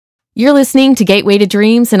You're listening to Gateway to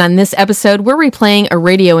Dreams, and on this episode, we're replaying a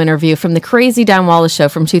radio interview from the Crazy Don Wallace Show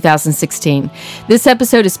from 2016. This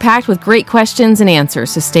episode is packed with great questions and answers,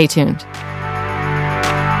 so stay tuned.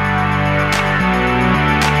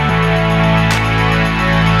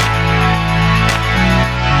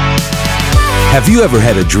 Have you ever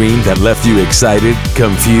had a dream that left you excited,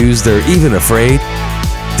 confused, or even afraid?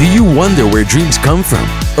 Do you wonder where dreams come from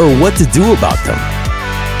or what to do about them?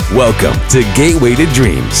 Welcome to Gateway to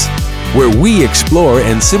Dreams, where we explore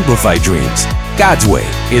and simplify dreams God's way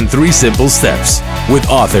in 3 simple steps with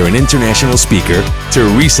author and international speaker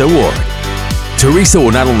Teresa Ward. Teresa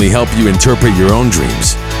will not only help you interpret your own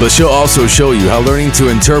dreams, but she'll also show you how learning to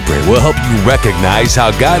interpret will help you recognize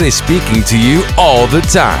how God is speaking to you all the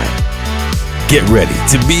time. Get ready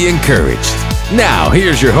to be encouraged. Now,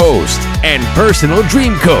 here's your host and personal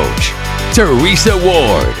dream coach, Teresa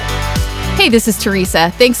Ward. Hey, this is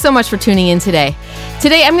Teresa. Thanks so much for tuning in today.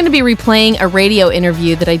 Today, I'm going to be replaying a radio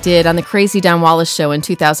interview that I did on the Crazy Don Wallace Show in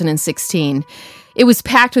 2016. It was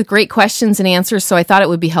packed with great questions and answers, so I thought it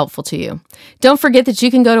would be helpful to you. Don't forget that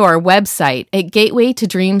you can go to our website at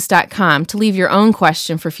gatewaytodreams.com to leave your own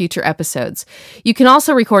question for future episodes. You can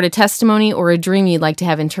also record a testimony or a dream you'd like to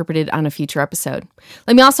have interpreted on a future episode.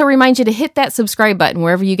 Let me also remind you to hit that subscribe button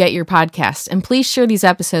wherever you get your podcast, and please share these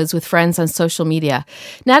episodes with friends on social media,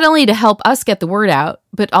 not only to help us get the word out,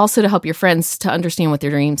 but also to help your friends to understand what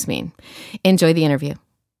their dreams mean. Enjoy the interview.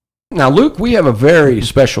 Now, Luke, we have a very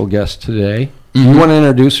special guest today. You want to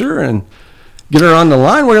introduce her and get her on the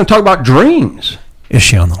line? We're going to talk about dreams. Is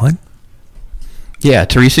she on the line? Yeah,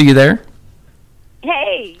 Teresa, you there?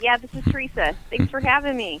 Hey, yeah, this is Teresa. Thanks for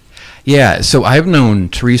having me. Yeah, so I've known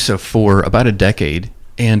Teresa for about a decade,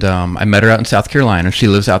 and I met her out in South Carolina. She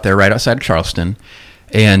lives out there right outside of Charleston,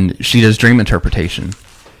 and she does dream interpretation,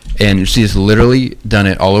 and she's literally done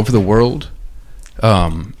it all over the world.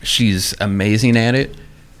 She's amazing at it,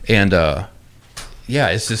 and yeah,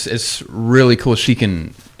 it's really cool. She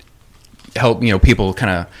can help people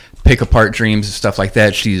kind of pick apart dreams and stuff like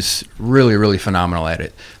that. She's really, really phenomenal at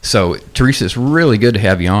it. So, Teresa, it's really good to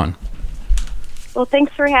have you on. Well,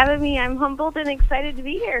 thanks for having me. I'm humbled and excited to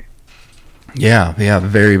be here. Yeah,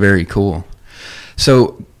 very, very cool.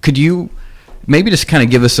 So, could you maybe just kind of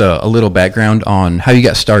give us a little background on how you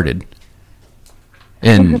got started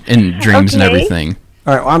in dreams and everything?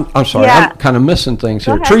 All right, I'm sorry. Yeah. I'm kind of missing things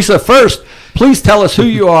here. Go ahead. Teresa, first, please tell us who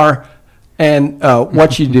you are and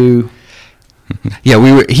what you do. Yeah,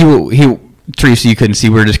 Teresa, you couldn't see.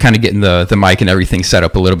 We were just kind of getting the mic and everything set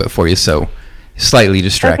up a little bit for you, so slightly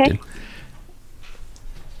distracted. Okay.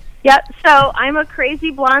 Yep, so I'm a crazy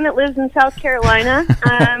blonde that lives in South Carolina.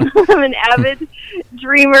 I'm an avid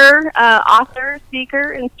dreamer, author,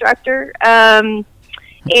 speaker, instructor,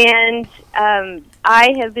 and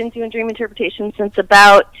I have been doing dream interpretation since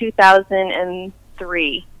about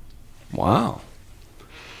 2003. Wow.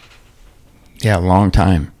 Yeah, a long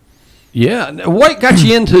time. Yeah. What got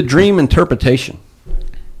you into dream interpretation?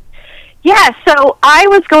 Yeah, so I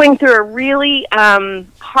was going through a really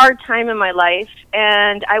hard time in my life,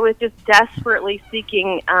 and I was just desperately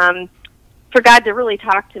seeking for God to really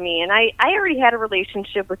talk to me. And I already had a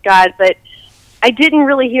relationship with God, but I didn't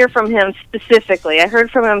really hear from him specifically. I heard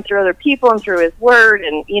from him through other people and through his word,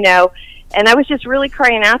 and and I was just really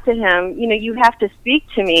crying out to him, you have to speak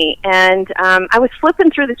to me. And I was flipping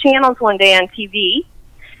through the channels one day on TV,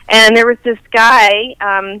 and there was this guy,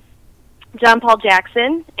 John Paul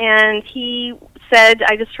Jackson, and he said,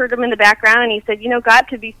 I just heard him in the background, and he said, God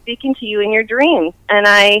could be speaking to you in your dreams. And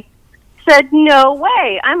I said, no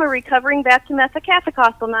way. I'm a recovering Baptist Methodist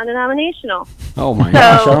non-denominational. Oh my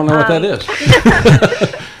gosh, I don't know what that is.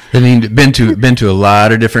 I mean, been to a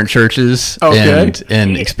lot of different churches, okay,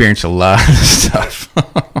 and experienced a lot of stuff.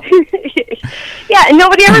 Yeah, and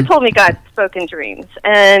nobody ever told me God spoke in dreams.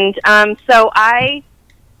 And so I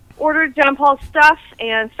ordered John Paul's stuff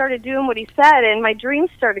and started doing what he said, and my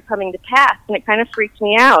dreams started coming to pass, and it kind of freaked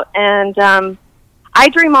me out. And I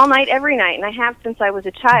dream all night, every night, and I have since I was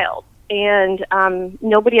a child. And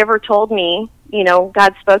nobody ever told me,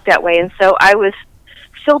 God spoke that way. And so I was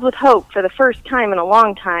filled with hope for the first time in a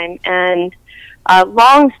long time. And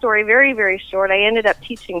long story, very, very short, I ended up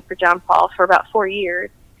teaching for John Paul for about 4 years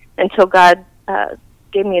until God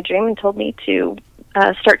gave me a dream and told me to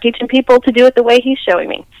start teaching people to do it the way he's showing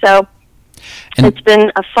me. So it's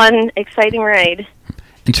been a fun, exciting ride.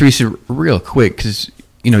 And Teresa, real quick, because,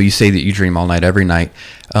 you say that you dream all night, every night.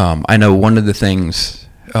 I know one of the things...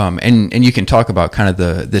 and you can talk about kind of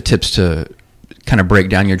the tips to kind of break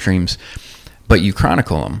down your dreams, but you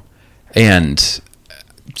chronicle them. And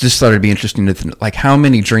just thought it'd be interesting to how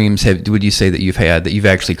many dreams would you say that you've had that you've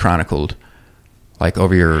actually chronicled Like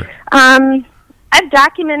over your... I've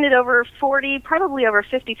documented over 40, probably over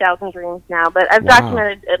 50,000 dreams now, but I've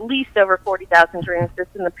documented at least over 40,000 dreams just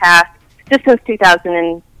in the past, just since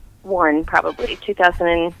 2001, probably,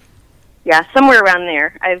 somewhere around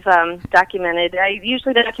there. I've documented. I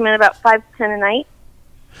usually document about 5 to 10 a night.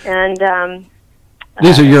 And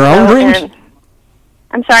these are your own dreams?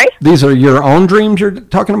 I'm sorry? These are your own dreams you're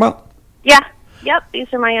talking about? Yeah. Yep,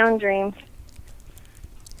 these are my own dreams.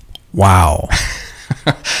 Wow.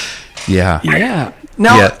 Yeah.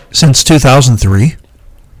 Now, since 2003?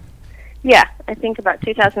 Yeah, I think about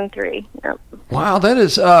 2003. Yep. Wow, that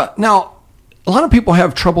is... now, a lot of people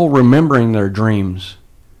have trouble remembering their dreams.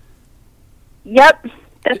 Yep,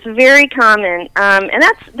 that's very common. And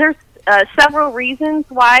there's several reasons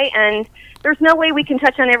why, and there's no way we can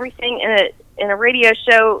touch on everything in a radio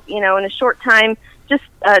show, in a short time. Just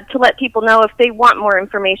to let people know, if they want more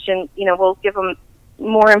information, we'll give them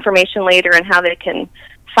more information later on how they can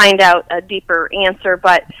find out a deeper answer.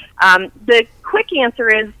 But the quick answer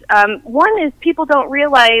is, one is people don't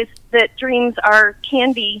realize that dreams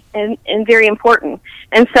can be and very important.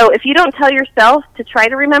 And so if you don't tell yourself to try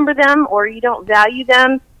to remember them, or you don't value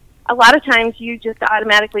them, a lot of times you just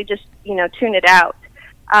automatically just, tune it out.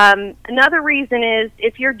 Another reason is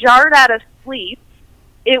if you're jarred out of sleep,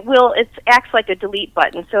 it acts like a delete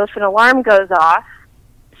button. So if an alarm goes off,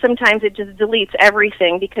 sometimes it just deletes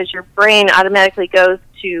everything because your brain automatically goes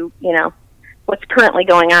to, what's currently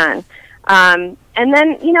going on. And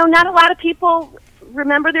then, not a lot of people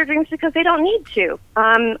remember their dreams because they don't need to.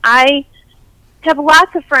 I have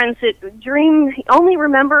lots of friends that only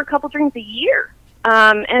remember a couple dreams a year.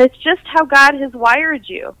 And it's just how God has wired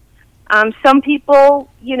you. Some people,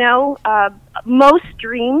 most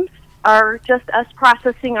dreams are just us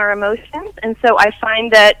processing our emotions. And so I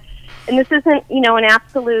find that, and this isn't, an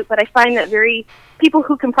absolute, but I find that people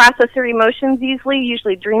who can process their emotions easily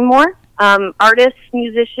usually dream more. Artists,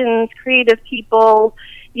 musicians, creative people,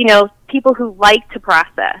 people who like to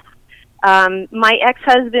process. My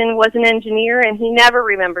ex-husband was an engineer, and he never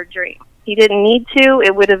remembered dreams. He didn't need to.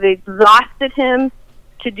 It would have exhausted him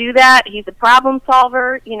to do that. He's a problem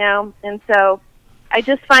solver, and so I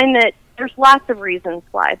just find that there's lots of reasons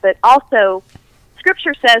why. But also,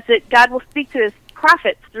 Scripture says that God will speak to his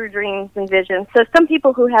prophets through dreams and visions. So some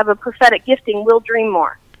people who have a prophetic gifting will dream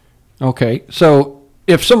more. Okay, so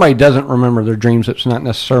if somebody doesn't remember their dreams, it's not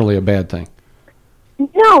necessarily a bad thing.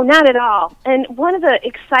 No, not at all. And one of the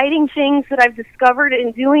exciting things that I've discovered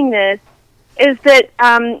in doing this is that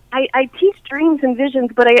I teach dreams and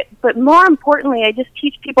visions, but more importantly, I just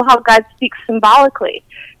teach people how God speaks symbolically.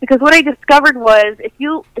 Because what I discovered was if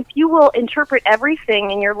you will interpret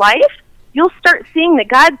everything in your life, you'll start seeing that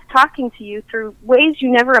God's talking to you through ways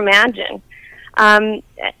you never imagined.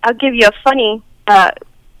 I'll give you a funny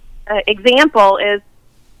example is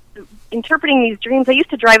interpreting these dreams. I used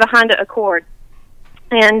to drive a Honda Accord.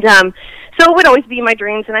 And so it would always be in my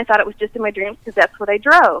dreams, and I thought it was just in my dreams because that's what I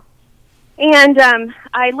drove. And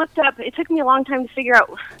I looked up. It took me a long time to figure out,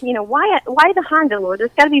 why the Honda, Lord?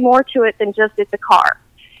 There's got to be more to it than just it's a car.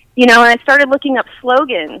 And I started looking up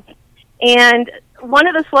slogans. And one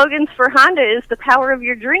of the slogans for Honda is the power of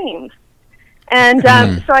your dreams. And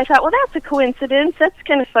so I thought, well, that's a coincidence. That's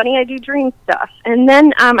kind of funny. I do dream stuff. And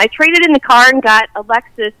then I traded in the car and got a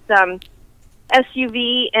Lexus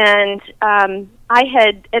SUV. And I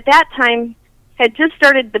had, at that time, had just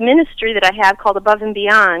started the ministry that I have called Above and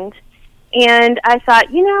Beyond. And I thought,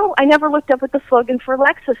 I never looked up what the slogan for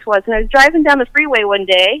Lexus was. And I was driving down the freeway one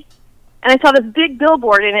day, and I saw this big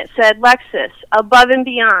billboard, and it said, Lexus, Above and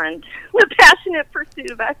Beyond, the passionate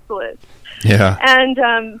pursuit of excellence. Yeah.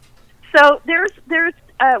 And so there's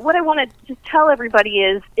what I want to just tell everybody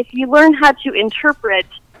is, if you learn how to interpret,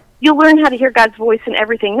 you'll learn how to hear God's voice in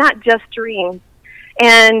everything, not just dreams.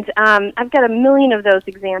 And I've got a million of those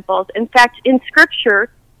examples. In fact, in Scripture,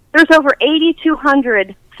 there's over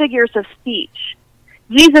 8,200 figures of speech.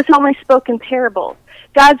 Jesus only spoke in parables.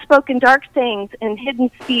 God spoke in dark sayings and hidden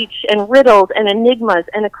speech and riddles and enigmas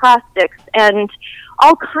and acrostics and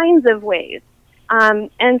all kinds of ways.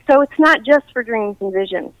 And so it's not just for dreams and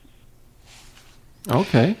visions.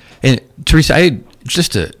 Okay. And Teresa,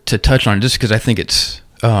 just to touch on it, just because I think it's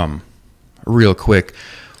real quick,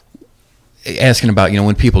 asking about,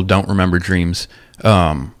 when people don't remember dreams,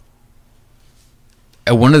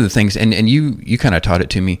 one of the things, and you kind of taught it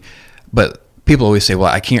to me, but people always say, well,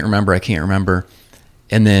 I can't remember.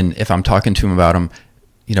 And then if I'm talking to them about them,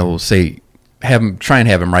 we'll say, try and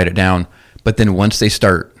have them write it down. But then once they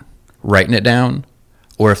start writing it down,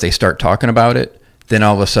 or if they start talking about it, then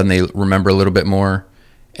all of a sudden they remember a little bit more.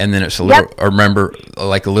 And then it's a little, or remember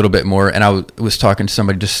like a little bit more. And I was talking to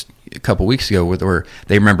somebody just a couple weeks ago where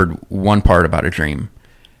they remembered one part about a dream,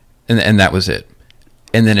 and that was it.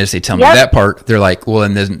 And then as they tell me that part, they're like, well,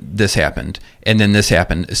 and then this happened, and then this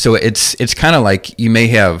happened. So it's kind of like you may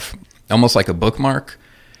have almost like a bookmark,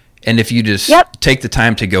 and if you just take the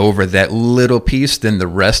time to go over that little piece, then the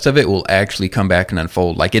rest of it will actually come back and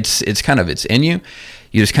unfold. Like it's in you.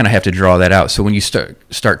 You just kind of have to draw that out. So when you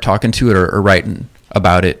start talking to it or writing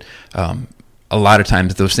about it, a lot of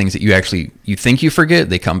times those things that you think you forget,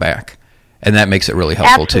 they come back, and that makes it really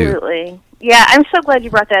helpful too. Absolutely. Yeah, I'm so glad you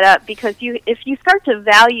brought that up, because if you start to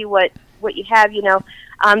value what you have,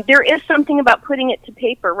 there is something about putting it to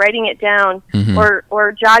paper, writing it down,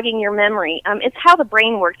 or jogging your memory. It's how the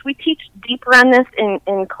brain works. We teach deeper on this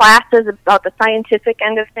in classes about the scientific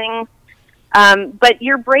end of things, but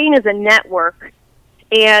your brain is a network,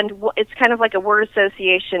 and it's kind of like a word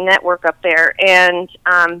association network up there, and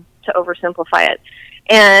to oversimplify it,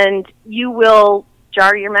 and you will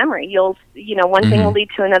jar your memory. One thing will lead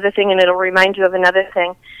to another thing, and it'll remind you of another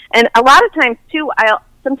thing. And a lot of times too,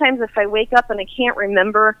 sometimes if I wake up and I can't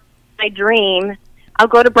remember my dream, I'll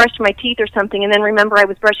go to brush my teeth or something, and then remember I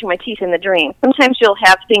was brushing my teeth in the dream. Sometimes you'll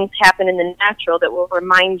have things happen in the natural that will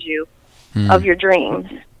remind you of your dreams.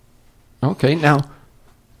 Okay, now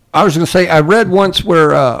I was going to say, I read once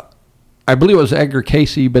where I believe it was Edgar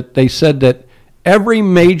Casey, but they said that every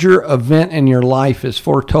major event in your life is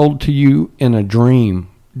foretold to you in a dream.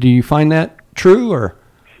 Do you find that true, or?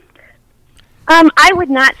 I would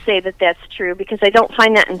not say that that's true, because I don't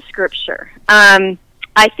find that in Scripture.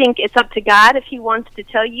 I think it's up to God if He wants to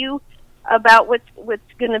tell you about what's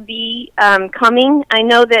going to be coming. I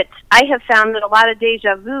know that I have found that a lot of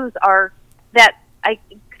deja vus are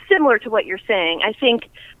similar to what you're saying. I think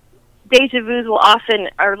deja vus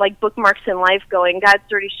are like bookmarks in life, going, God's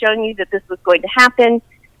already shown you that this was going to happen,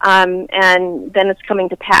 and then it's coming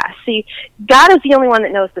to pass. See, God is the only one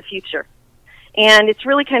that knows the future, and it's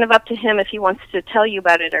really kind of up to Him if He wants to tell you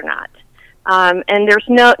about it or not. And there's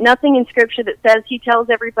nothing in Scripture that says He tells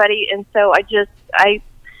everybody, and so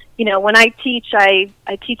when I teach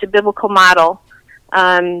a biblical model,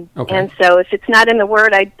 and so if it's not in the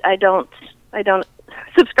Word, I don't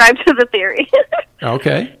subscribe to the theory.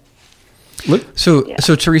 Okay.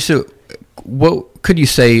 So Teresa, what could you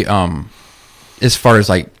say as far as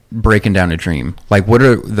like breaking down a dream? Like, what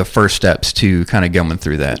are the first steps to kind of going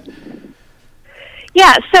through that?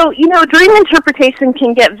 Yeah, so dream interpretation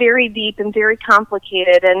can get very deep and very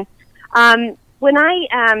complicated. And when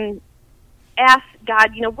I ask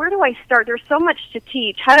God, where do I start? There's so much to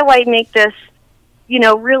teach. How do I make this,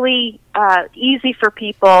 really easy for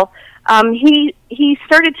people? He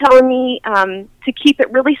started telling me to keep it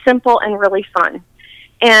really simple and really fun.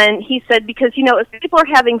 And he said, because, if people are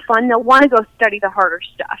having fun, they'll want to go study the harder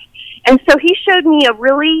stuff. And so he showed me a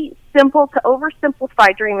really simple to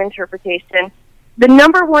oversimplify dream interpretation. The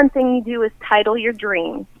number one thing you do is title your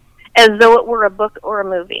dream as though it were a book or a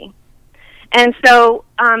movie. And so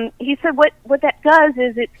he said what that does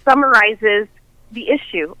is it summarizes the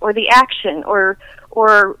issue or the action or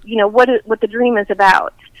what the dream is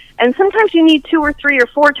about. And sometimes you need 2 or 3 or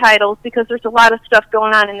 4 titles because there's a lot of stuff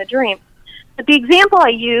going on in the dream. But the example I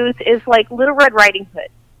use is like Little Red Riding Hood.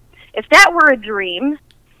 If that were a dream,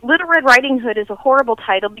 Little Red Riding Hood is a horrible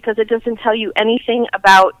title because it doesn't tell you anything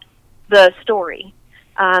about the story.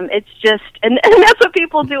 It's just, and that's what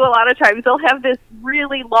people do a lot of times. They'll have this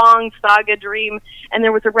really long saga dream, and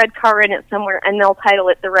there was a red car in it somewhere, and they'll title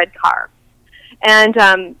it The Red Car. And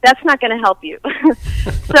that's not going to help you.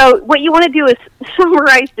 So what you want to do is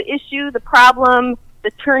summarize the issue, the problem,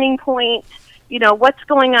 the turning point, what's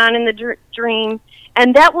going on in the dream,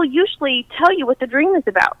 and that will usually tell you what the dream is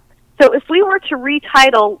about. So if we were to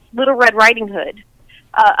retitle Little Red Riding Hood,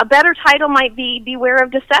 a better title might be Beware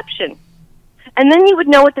of Deception. And then you would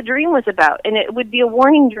know what the dream was about, and it would be a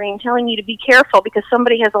warning dream telling you to be careful because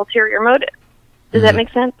somebody has ulterior motive. Does that make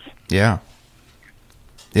sense? Yeah.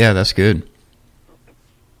 Yeah, that's good.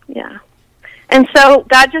 Yeah. And so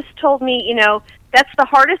God just told me, that's the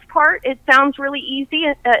hardest part. It sounds really easy,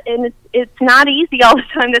 and it's not easy all the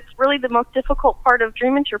time. That's really the most difficult part of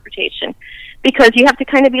dream interpretation because you have to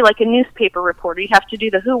kind of be like a newspaper reporter. You have to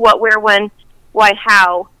do the who, what, where, when, why,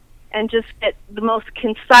 how, and just get the most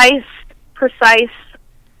concise, precise,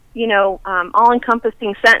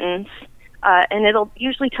 all-encompassing sentence, and it'll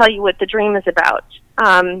usually tell you what the dream is about.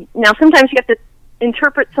 Now, sometimes you have to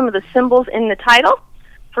interpret some of the symbols in the title.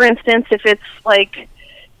 For instance, if it's like,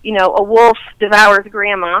 a wolf devours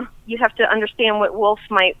grandma, you have to understand what wolf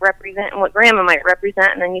might represent and what grandma might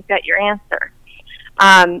represent, and then you've got your answer.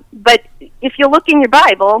 But if you look in your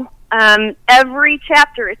Bible, every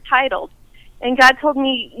chapter is titled. And God told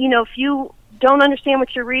me, if you don't understand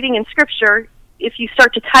what you're reading in Scripture, if you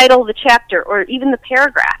start to title the chapter or even the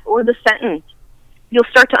paragraph or the sentence, you'll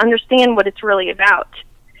start to understand what it's really about.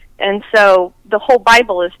 And so the whole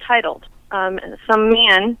Bible is titled. Some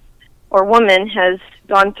man or woman has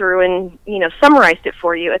gone through and, summarized it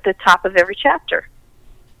for you at the top of every chapter.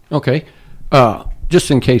 Okay. Just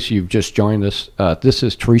in case you've just joined us, this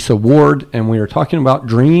is Teresa Ward, and we are talking about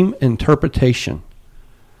dream interpretation.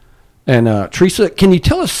 And Teresa, can you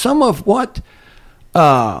tell us some of what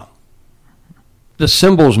the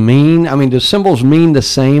symbols mean? I mean, do symbols mean the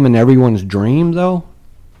same in everyone's dream, though?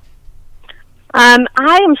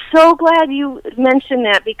 I am so glad you mentioned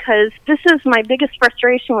that, because this is my biggest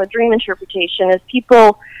frustration with dream interpretation, is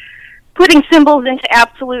people putting symbols into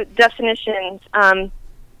absolute definitions, and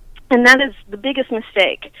that is the biggest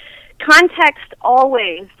mistake. Context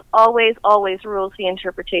always rules the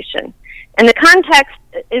interpretation. And the context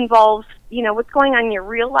involves, what's going on in your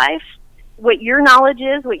real life, what your knowledge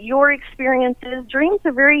is, what your experience is. Dreams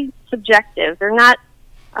are very subjective. They're not,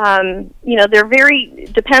 they're very,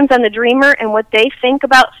 depends on the dreamer and what they think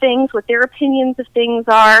about things, what their opinions of things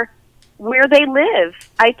are, where they live.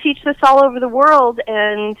 I teach this all over the world,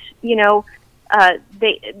 and,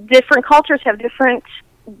 different cultures have different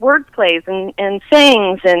word plays and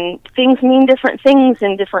sayings, and things mean different things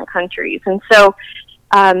in different countries. And so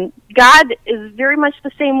God is very much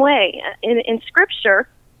the same way. In Scripture,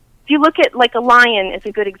 if you look at, like, a lion is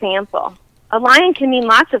a good example. A lion can mean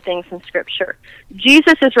lots of things in Scripture.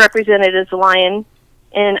 Jesus is represented as a lion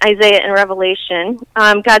in Isaiah and Revelation.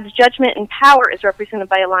 God's judgment and power is represented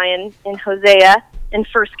by a lion in Hosea and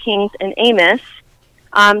 1 Kings and Amos.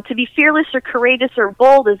 To be fearless or courageous or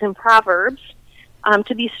bold is in Proverbs.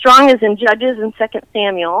 To be strong is in Judges and 2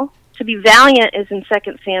 Samuel. To be valiant is in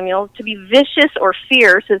 2 Samuel. To be vicious or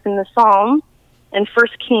fierce is in the Psalms and 1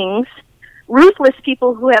 Kings. Ruthless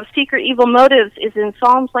people who have secret evil motives is in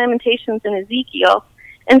Psalms, Lamentations, and Ezekiel.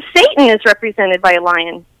 And Satan is represented by a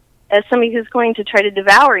lion as somebody who's going to try to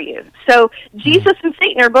devour you. So Jesus and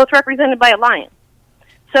Satan are both represented by a lion.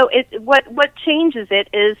 So what changes it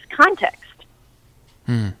is context.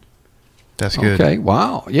 That's good. Okay,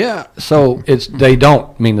 wow. Yeah. So they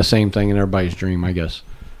don't mean the same thing in everybody's dream, I guess.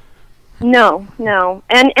 No.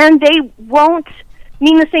 And they won't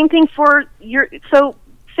mean the same thing for your, so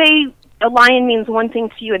say a lion means one thing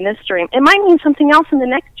to you in this dream. It might mean something else in the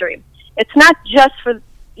next dream. It's not just for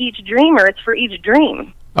each dreamer, it's for each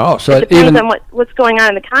dream. Oh, so it depends on what's going on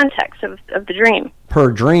in the context of the dream.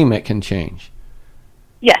 Per dream it can change.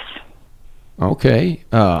 Yes. Okay.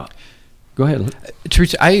 Go ahead.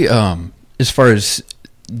 Teresa, as far as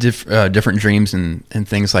different dreams and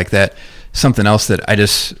things like that, something else that I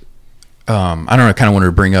just, I don't know, kind of wanted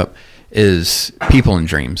to bring up is people in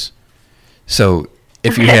dreams. So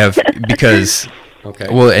if you have, because, okay,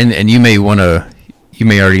 well, and you may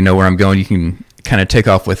already know where I'm going. You can kind of take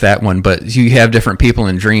off with that one, but you have different people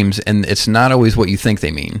in dreams, and it's not always what you think they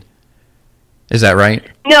mean. Is that right?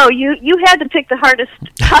 No, you had to pick the hardest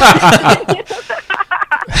topic.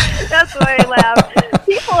 That's why I laugh.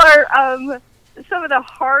 People are some of the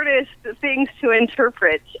hardest things to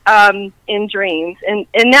interpret in dreams,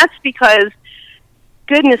 and that's because,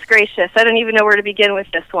 goodness gracious, I don't even know where to begin with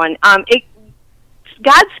this one.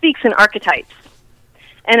 God speaks in archetypes,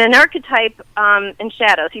 and an archetype in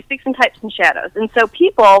shadows. He speaks in types and shadows, and so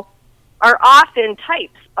people are often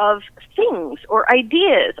types of things or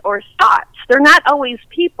ideas or thoughts. They're not always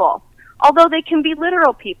people, although they can be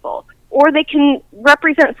literal people, or they can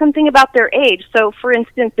represent something about their age. So, for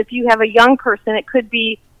instance, if you have a young person, it could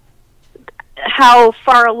be how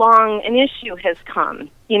far along an issue has come.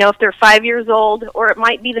 If they're 5 years old, or it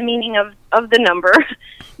might be the meaning of the number,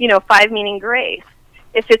 5 meaning grace.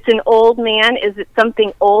 If it's an old man, is it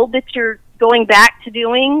something old that you're going back to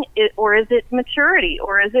doing, or is it maturity,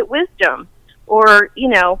 or is it wisdom, or,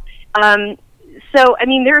 so, I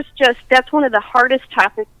mean, that's one of the hardest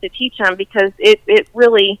topics to teach on, because it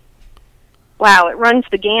really, wow, it runs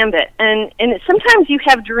the gambit. And sometimes you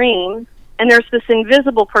have dreams, and there's this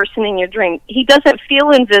invisible person in your dream. He doesn't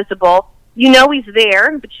feel invisible. He's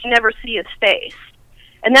there, but you never see his face.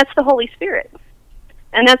 And that's the Holy Spirit.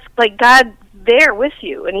 And that's like God there with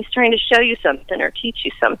you, and he's trying to show you something or teach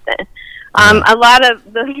you something. A lot of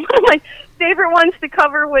one of my favorite ones to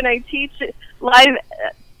cover when I teach live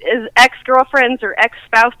is ex-girlfriends or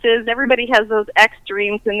ex-spouses. Everybody has those ex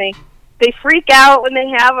dreams, and they freak out when they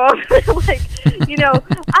have them. Like,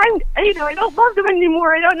 I don't love them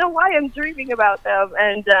anymore. I don't know why I'm dreaming about them.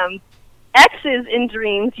 And exes in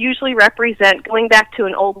dreams usually represent going back to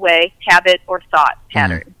an old way, habit, or thought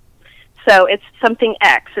pattern. Mm-hmm. So it's something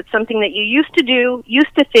X. It's something that you used to do,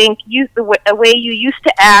 used to think, a way you used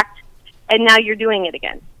to act, and now you're doing it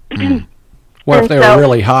again. What if And they so- were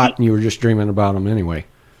really hot and you were just dreaming about them anyway?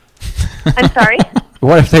 I'm sorry?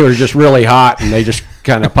 What if they were just really hot and they just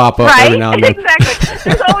kind of pop up every Right? now and then? Exactly.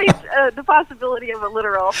 There's always the possibility of a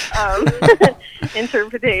literal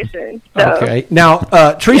interpretation. So. Okay. Now,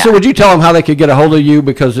 Teresa, Yeah. would you tell them how they could get a hold of you?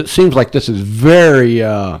 Because it seems like this is very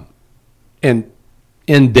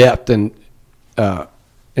in-depth and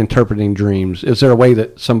interpreting dreams. Is there a way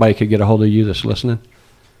that somebody could get a hold of you that's listening?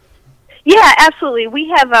 Yeah, absolutely.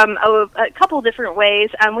 We have a couple different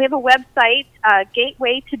ways. We have a website,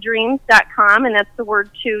 gatewaytodreams.com, and that's the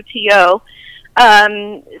word to. So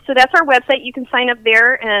that's our website. You can sign up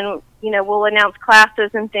there, and we'll announce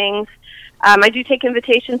classes and things. I do take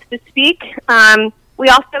invitations to speak. I'm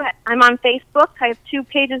on Facebook. I have 2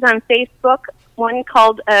 pages on Facebook. One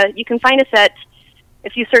called, you can find us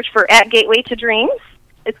if you search for @Gateway to Dreams.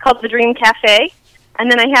 It's called The Dream Cafe. And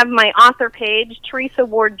then I have my author page, Teresa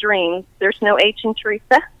Ward Dreams. There's no H in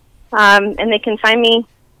Teresa. And they can find me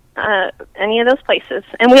any of those places.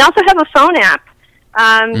 And we also have a phone app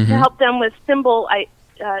to help them with to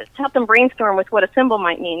help them brainstorm with what a symbol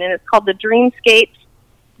might mean. And it's called the Dreamscape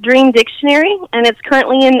Dream Dictionary. And it's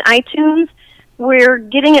currently in iTunes. We're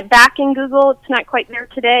getting it back in Google. It's not quite there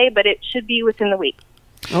today, but it should be within the week.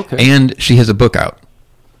 Okay. And she has a book out.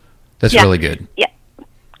 That's really good. Yeah.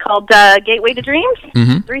 Called Gateway to Dreams,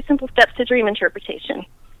 3 Simple Steps to Dream Interpretation.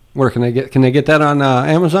 Where can they get that on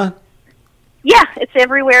Amazon? Yeah, it's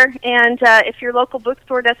everywhere. And if your local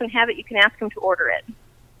bookstore doesn't have it, you can ask them to order it.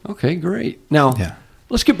 Okay, great. Now, Yeah.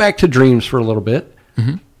 let's get back to dreams for a little bit.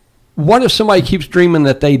 What if somebody keeps dreaming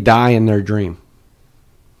that they die in their dream?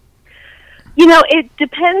 It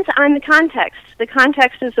depends on the context. The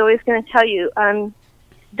context is always going to tell you.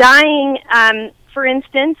 Dying, for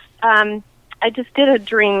instance, I just did a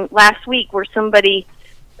dream last week where somebody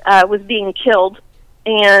was being killed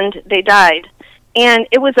and they died. And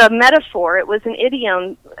it was a metaphor. It was an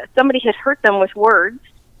idiom. Somebody had hurt them with words.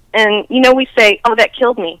 And, we say, oh, that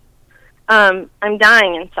killed me. I'm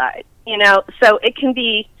dying inside. So it can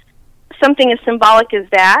be something as symbolic as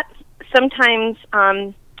that. Sometimes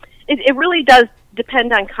it really does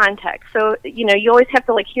depend on context. So, you always have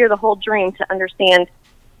to hear the whole dream to understand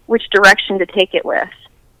which direction to take it with.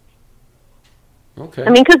 Okay.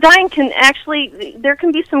 Because dying can actually, there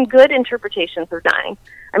can be some good interpretations of dying.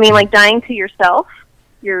 Like dying to yourself,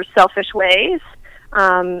 your selfish ways,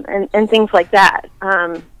 and things like that.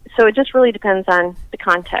 So it just really depends on the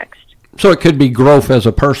context. So it could be growth as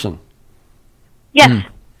a person. Yes.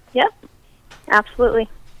 Yep. Absolutely.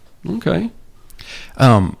 Okay.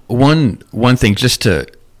 One thing, just to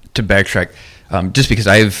backtrack, just because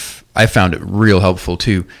I found it real helpful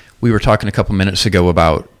too. We were talking a couple minutes ago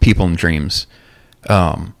about people in dreams.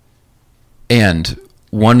 And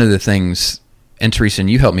one of the things, and Teresa, and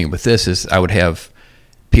you helped me with this, is I would have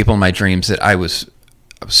people in my dreams that I was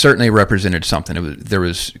certainly represented something. There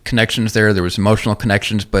was connections there was emotional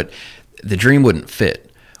connections, but the dream wouldn't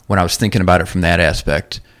fit when I was thinking about it from that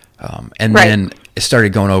aspect. And Right. then it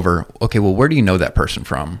started going over, okay, well, where do you know that person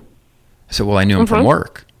from? I said, well, I knew him from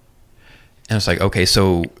work. And it's like, okay,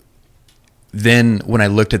 so then when I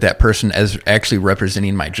looked at that person as actually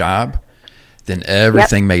representing my job, then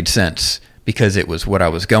everything made sense because it was what I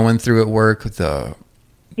was going through at work, the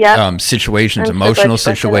situations, I'm so emotional glad you brought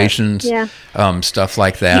situations, that up. stuff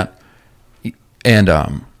like that. And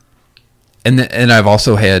I've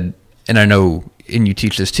also had, and I know, and you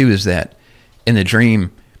teach this too, is that in the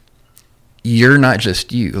dream, you're not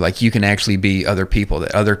just you. Like, you can actually be other people,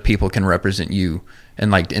 that other people can represent you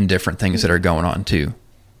and in different things that are going on too.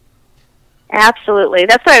 Absolutely.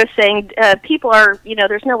 That's what I was saying. People are,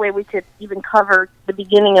 there's no way we could even cover the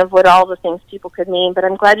beginning of what all the things people could mean, but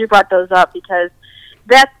I'm glad you brought those up because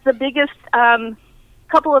that's the biggest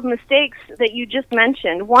couple of mistakes that you just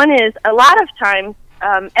mentioned. One is a lot of times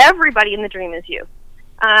everybody in the dream is you.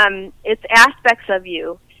 It's aspects of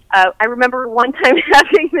you. I remember one time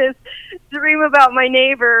having this dream about my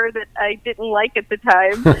neighbor that I didn't like at the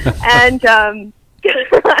time,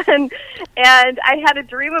 and I had a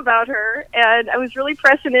dream about her, and I was really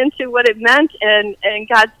pressing into what it meant, and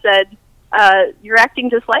God said, "You're acting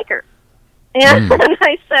just like her," and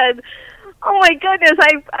I said, "Oh my goodness,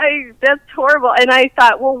 I that's horrible." And I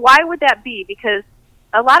thought, well, why would that be? Because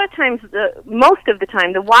a lot of times, most of the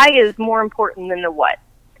time, the why is more important than the what.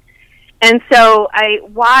 And so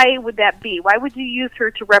why would that be? Why would you use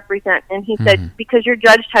her to represent? And he said, because you're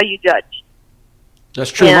judged how you judge.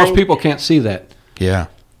 That's true. Most people can't see that. Yeah,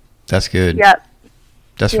 that's good. Yep.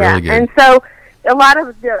 That's really good. And so a lot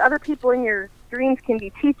of the other people in your dreams can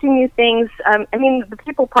be teaching you things. The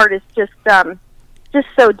people part is just just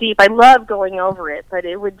so deep. I love going over it, but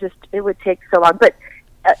it would take so long. But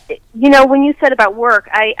when you said about work,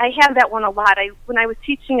 I have that one a lot. When I was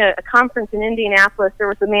teaching a conference in Indianapolis, there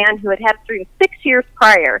was a man who had a dream 6 years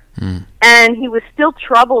prior, and he was still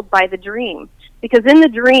troubled by the dream, because in the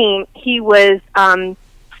dream he was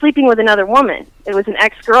sleeping with another woman. It was an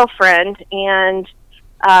ex-girlfriend, and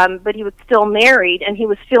but he was still married, and he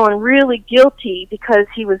was feeling really guilty because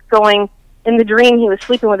he was going. In the dream, he was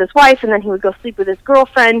sleeping with his wife, and then he would go sleep with his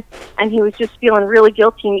girlfriend, and he was just feeling really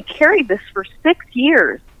guilty, and he carried this for 6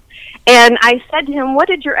 years. And I said to him, "What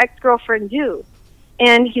did your ex-girlfriend do?"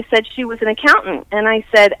 And he said she was an accountant. And I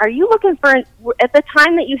said, "Are you looking for, at the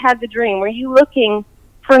time that you had the dream, were you looking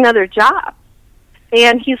for another job?"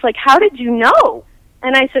 And he's like, "How did you know?"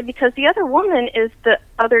 And I said, "Because the other woman is the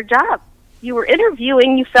other job. You were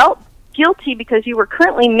interviewing, you felt guilty because you were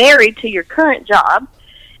currently married to your current job,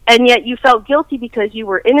 and yet you felt guilty because you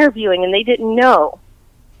were interviewing and they didn't know."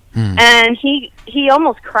 And he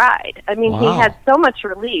almost cried. I mean, Wow. He had so much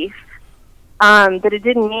relief that it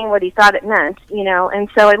didn't mean what he thought it meant, And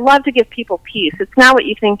so I love to give people peace. It's not what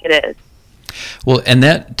you think it is. Well, and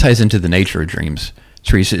that ties into the nature of dreams,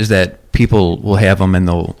 Teresa, is that people will have them and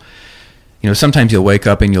they'll, sometimes you'll wake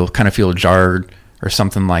up and you'll kind of feel jarred or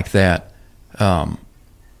something like that.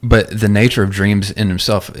 But the nature of dreams in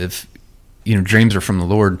themselves, if dreams are from the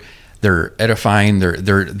Lord, they're edifying,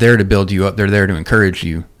 they're there to build you up, they're there to encourage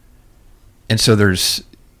you. And so there's,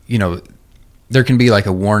 there can be like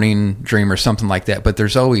a warning dream or something like that, but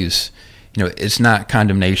there's always, it's not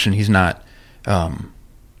condemnation. He's not,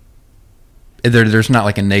 there's not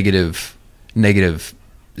like a negative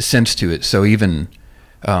sense to it. So even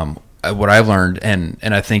what I've learned, and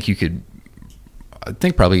I think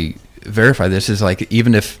probably verify this, is like,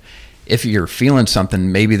 even if you're feeling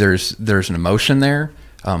something, maybe there's an emotion there.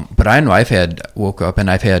 But I know I've woke up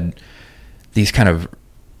and I've had these kind of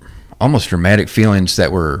almost dramatic feelings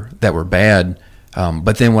that were bad.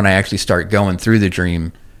 But then when I actually start going through the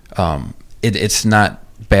dream, it's not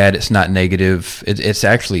bad. It's not negative. It's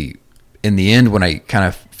actually, in the end, when I kind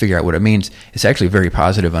of figure out what it means, it's actually very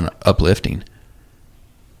positive and uplifting.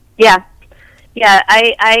 Yeah.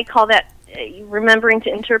 I call that remembering to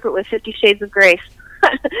interpret with 50 Shades of Grace.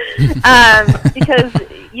 Because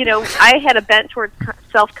I had a bent towards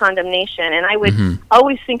self-condemnation, and I would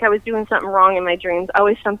always think I was doing something wrong in my dreams,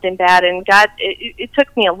 always something bad. And God, it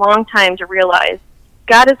took me a long time to realize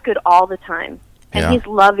God is good all the time, and He's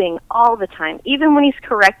loving all the time. Even when He's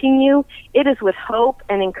correcting you, it is with hope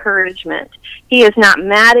and encouragement. He is not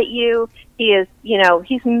mad at you. He is,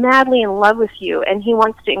 He's madly in love with you, and He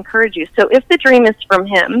wants to encourage you. So if the dream is from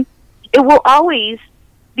Him, it will always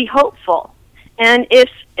be hopeful. And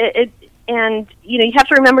you have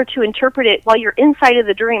to remember to interpret it while you're inside of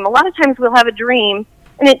the dream. A lot of times we'll have a dream,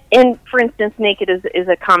 and for instance, naked is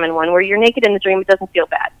a common one, where you're naked in the dream, it doesn't feel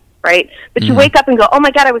bad, right? But you wake up and go, "Oh my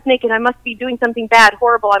God, I was naked. I must be doing something bad,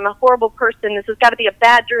 horrible. I'm a horrible person. This has got to be a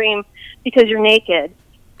bad dream because you're naked."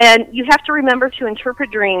 And you have to remember to interpret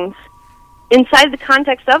dreams inside the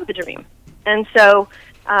context of the dream. And so,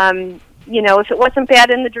 if it wasn't bad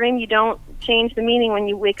in the dream, you don't change the meaning when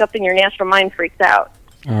you wake up and your natural mind freaks out.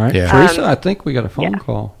 All right. Yeah. Teresa, I think we got a phone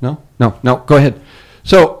call. No, go ahead.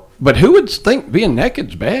 So, but who would think being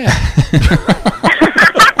naked's bad?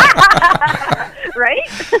 Right?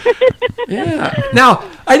 Yeah. Now,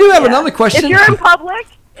 I do have another question. If you're in public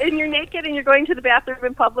and you're naked and you're going to the bathroom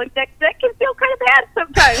in public, that can feel kind of bad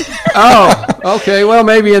sometimes. Oh, okay. Well,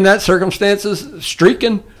 maybe in that circumstances,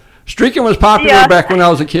 streaking was popular back when I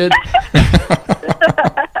was a kid.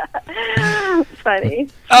 Funny.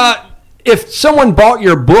 If someone bought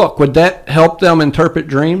your book, would that help them interpret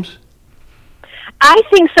dreams? I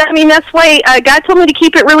think so. I mean, that's why God told me to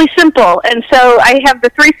keep it really simple. And so I have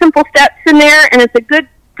the 3 simple steps in there, and it's a good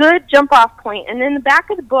jump-off point. And in the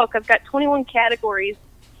back of the book, I've got 21 categories,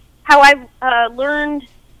 how I've learned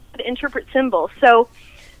to interpret symbols. So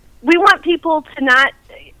we want people to not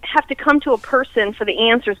have to come to a person for the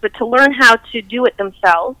answers, but to learn how to do it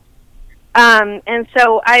themselves. And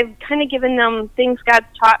so I've kind of given them things God's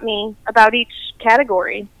taught me about each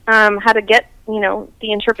category, how to get, the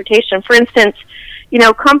interpretation. For instance,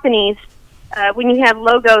 companies, when you have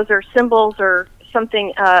logos or symbols or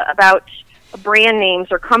something about brand names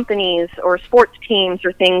or companies or sports teams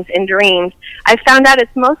or things in dreams, I found out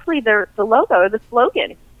it's mostly the logo, the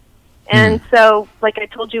slogan. And so, like I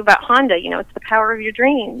told you about Honda, it's the power of your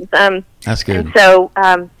dreams. That's good. And so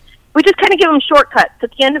we just kind of give them shortcuts.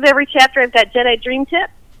 At the end of every chapter, I've got Jedi Dream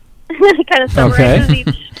Tips. It kind of summarizes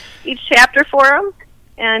each chapter for them.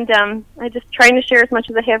 And I'm just trying to share as much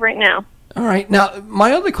as I have right now. All right. Now,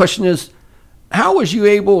 my other question is, how was you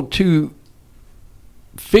able to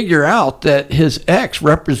figure out that his ex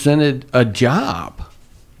represented a job?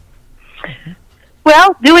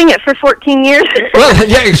 Well, doing it for 14 years. Well,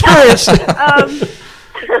 yeah, experience.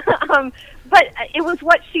 But it was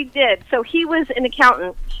what she did. So he was an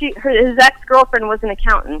accountant. His ex-girlfriend was an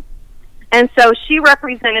accountant. And so she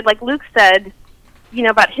represented, like Luke said,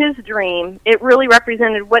 about his dream, it really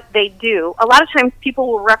represented what they do. A lot of times people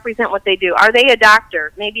will represent what they do. Are they a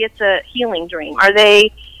doctor? Maybe it's a healing dream. Are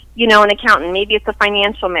they, an accountant? Maybe it's a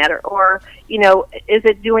financial matter. Or, is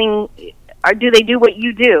it doing, or do they do what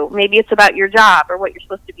you do? Maybe it's about your job or what you're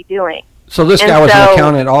supposed to be doing. So this guy was an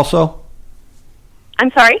accountant also?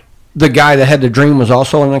 I'm sorry? The guy that had the dream was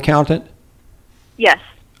also an accountant? Yes.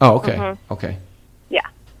 Oh, okay. Mm-hmm. Okay. Yeah.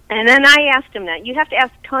 And then I asked him that. You have to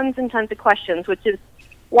ask tons and tons of questions, which is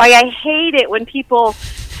why I hate it when people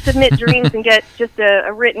submit dreams and get just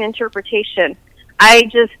a written interpretation.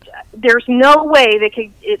 There's no way they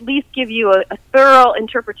could at least give you a thorough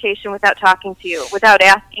interpretation without talking to you, without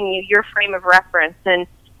asking you your frame of reference and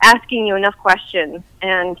asking you enough questions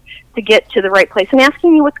and to get to the right place and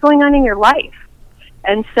asking you what's going on in your life.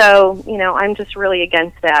 And so, I'm just really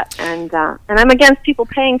against that, and I'm against people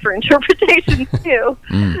paying for interpretations too.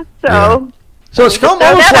 So it's almost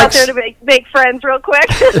that like out there to make friends real quick.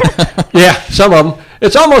 yeah, some of them.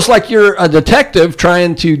 It's almost like you're a detective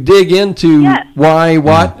trying to dig into why,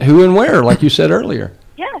 what, who, and where, like you said earlier.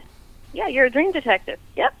 Yes, yeah, you're a dream detective.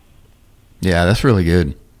 Yep. Yeah, that's really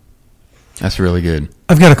good. That's really good.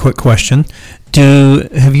 I've got a quick question.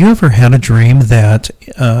 Have you ever had a dream that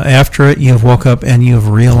after it you've woke up and you've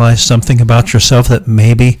realized something about yourself that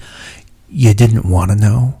maybe you didn't want to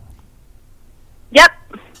know? Yep,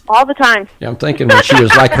 all the time. Yeah, I'm thinking that she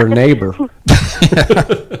was like her neighbor.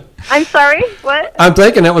 I'm sorry, what? I'm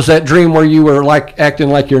thinking it was that dream where you were like acting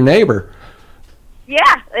like your neighbor.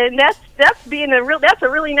 Yeah, and that's a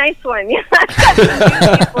really nice one. Yeah, that's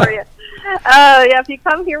easy for you. Oh, yeah, if you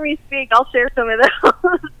come hear me speak, I'll share some of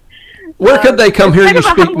those. Where could they come hear you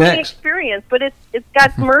speak next? Experience, but it's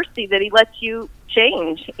God's mercy that He lets you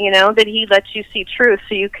change. That He lets you see truth,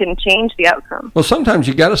 so you can change the outcome. Well, sometimes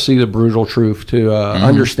you got to see the brutal truth to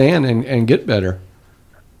understand and get better.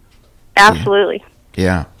 Absolutely.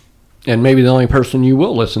 Yeah. And maybe the only person you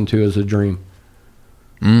will listen to is a dream.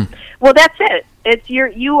 Well, that's it. It's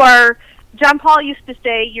you are. John Paul used to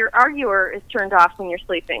say, your arguer is turned off when you're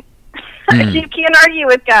sleeping. You can't argue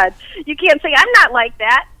with God. You can't say, I'm not like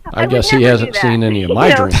that. I guess He hasn't seen any of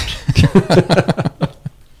my dreams.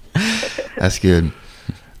 That's good.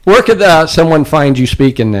 Where could someone find you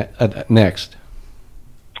speaking next?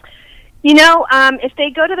 If they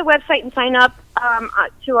go to the website and sign up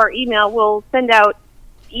to our email, we'll send out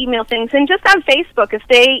email things. And just on Facebook, if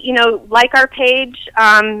they, like our page,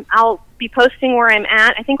 I'll be posting where I'm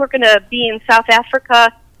at. I think we're going to be in South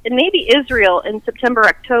Africa and maybe Israel in September,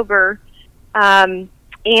 October. And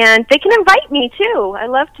they can invite me too. I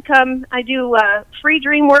love to come. I do free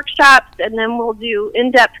dream workshops, and then we'll do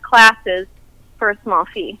in-depth classes for a small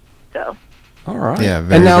fee. So. All right. Yeah,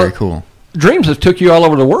 very cool. Dreams have took you all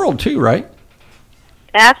over the world too, right?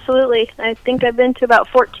 Absolutely. I think I've been to about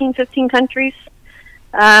 14, 15 countries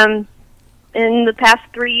in the past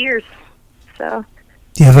 3 years. So.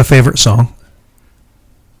 Do you have a favorite song?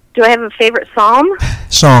 Do I have a favorite psalm?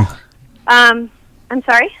 Song. I'm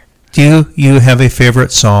sorry? Do you have a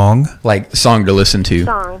favorite song? Like song to listen to?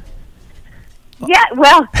 Song. Yeah,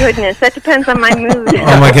 well, goodness, that depends on my mood.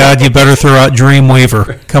 Oh my God, you better throw out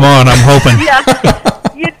Dreamweaver. Come on, I'm hoping. Yeah.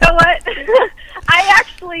 You know what? I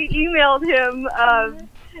actually emailed him,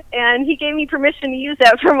 and he gave me permission to use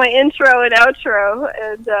that for my intro and outro,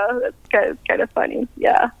 and that's kind of funny.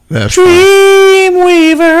 Yeah. That's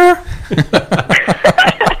Dreamweaver.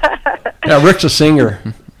 Yeah, Rick's a singer.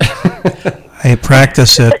 I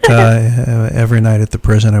practice it every night at the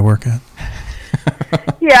prison I work at.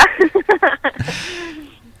 Yeah.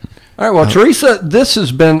 All right, well, Teresa, this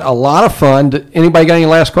has been a lot of fun. Anybody got any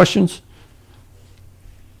last questions?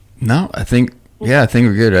 No, I think we're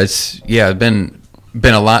good. It's been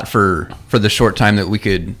a lot for the short time that we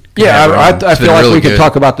could. I feel like we could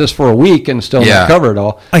talk about this for a week and still not cover it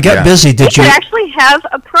all. I got busy. We could actually have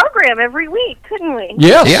a program every week, couldn't we?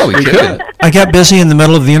 Yes, yeah, we could. I got busy in the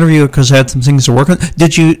middle of the interview because I had some things to work on.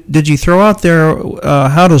 Did you throw out there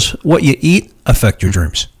how does what you eat affect your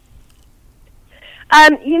dreams?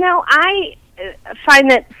 I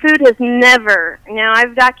find that food has never. Now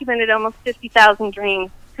I've documented almost 50,000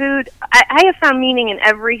 dreams. Food, I have found meaning in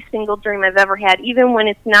every single dream I've ever had, even when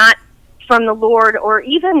it's not from the Lord, or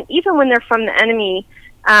even when they're from the enemy.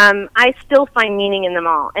 I still find meaning in them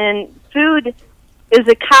all. And food is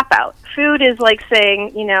a cop-out. Food is like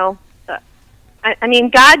saying,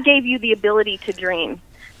 God gave you the ability to dream.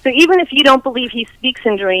 So even if you don't believe he speaks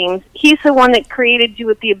in dreams, he's the one that created you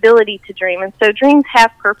with the ability to dream. And so dreams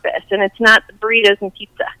have purpose, and it's not burritos and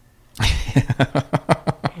pizza.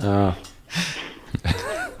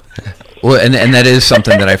 Well, and that is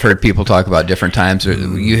something that I've heard people talk about different times.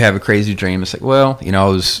 You have a crazy dream. It's like, well, you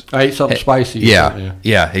know, I ate something spicy.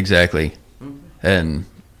 Yeah, exactly. And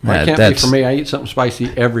that can't be for me. I eat something spicy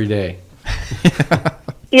every day.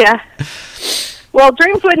 Yeah. Well,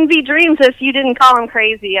 dreams wouldn't be dreams if you didn't call them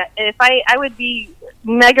crazy. If I would be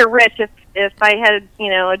mega rich if I had,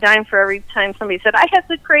 a dime for every time somebody said, I had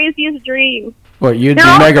the craziest dream. Well, you'd be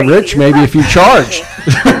mega rich maybe if you charged.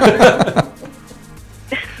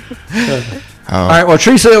 All right. Well,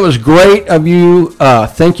 Teresa, it was great of you.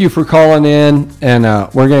 Thank you for calling in, and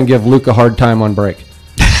we're going to give Luke a hard time on break.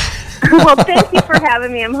 Well, thank you for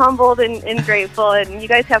having me. I'm humbled and grateful, and you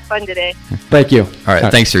guys have fun today. Thank you. All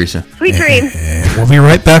right. Thanks, Teresa. Sweet dreams. We'll be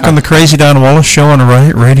right back on the Crazy Don Wallace Show on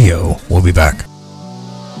Riot Radio. We'll be back.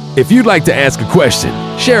 If you'd like to ask a question,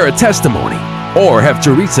 share a testimony, or have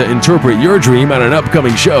Teresa interpret your dream on an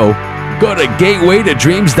upcoming show, go to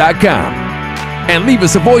gatewaytodreams.com and leave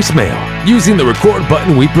us a voicemail using the record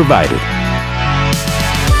button we provided.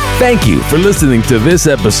 Thank you for listening to this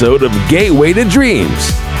episode of Gateway to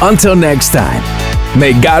Dreams. Until next time,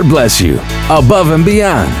 may God bless you above and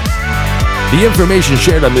beyond. The information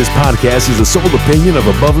shared on this podcast is the sole opinion of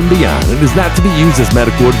Above and Beyond and is not to be used as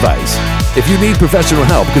medical advice. If you need professional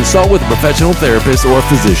help, consult with a professional therapist or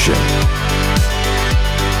physician.